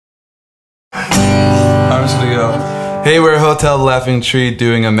go. Hey, we're Hotel Laughing Tree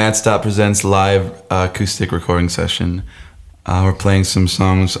doing a Madstop Presents live acoustic recording session. We're playing some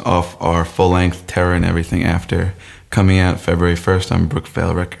songs off our full-length Terror and Everything After, coming out February 1st on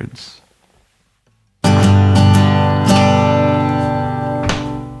Brookvale Records.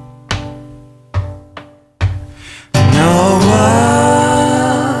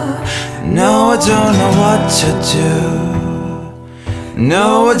 No, I don't know what to do.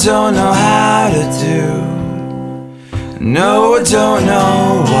 No, I don't know how to do. No, I don't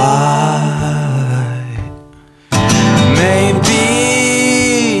know why.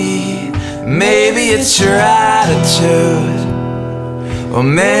 Maybe it's your attitude, or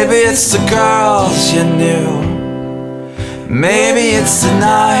maybe it's the girls you knew. Maybe it's the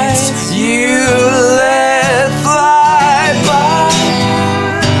nights you let fly by.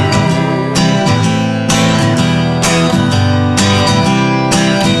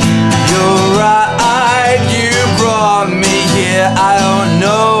 I don't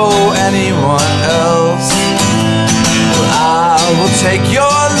know anyone else, but I will take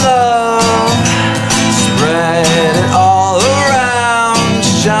your love, spread it all around,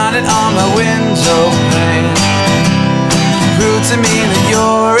 shine it on my window pane, prove to me that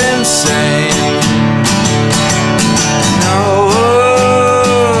you're insane. No,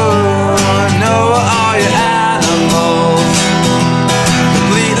 all your animals,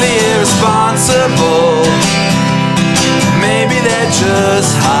 completely irresponsible. Maybe they're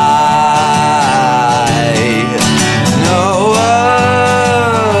just high.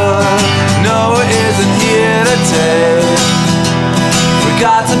 Noah isn't here today.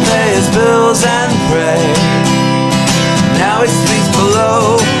 Forgot to pay his bills and pray. Now he sleeps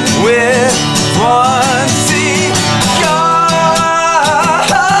below with one seat guys.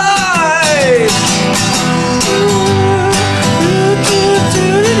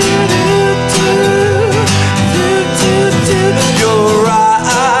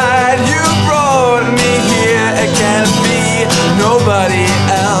 Nobody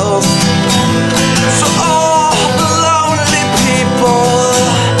else. So all the lonely people,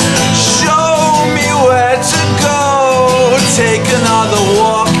 show me where to go. Take another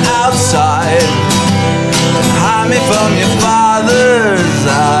walk outside, hide me from your father's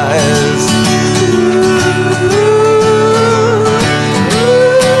eyes.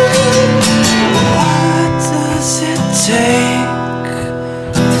 What does it take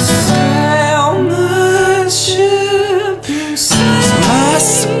to sail my ship?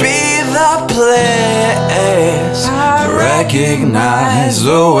 Must be the place to recognize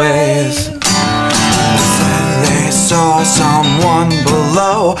the ways. They saw someone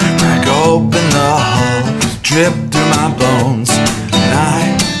below, crack open the hole, drip through my bones. And I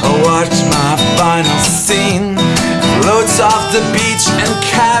watch my final scene, floats off the beach and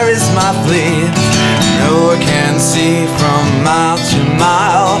carries my fleet. No one can see from mile to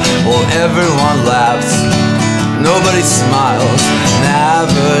mile, while everyone laughs, nobody smiles.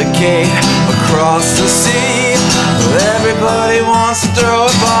 Navigate across the sea, everybody wants to throw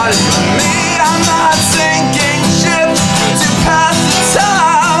a party for me. I'm not sinking ships to pass the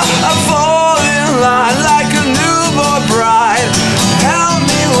time. I fall in line like a newborn bride. Help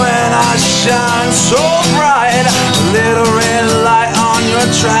me when I shine so bright. A little red light on your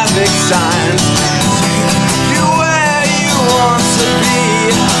traffic signs. Take you where you want to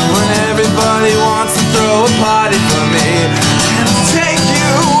be, when everybody wants to throw a party for me. And take you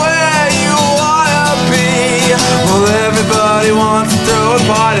where you wanna be, well, everybody wants to throw a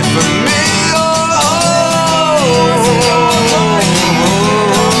party for me.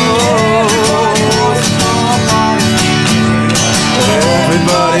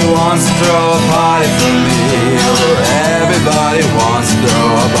 Everybody wants to throw a party for me. Everybody wants to throw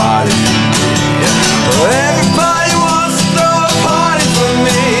a party for me. Everybody wants to throw a party for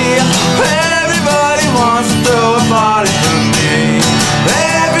me. Everybody wants to throw a party for me.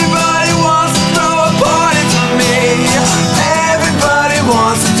 Everybody wants to throw a party for me. Everybody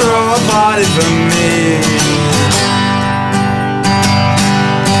wants to throw a party for me.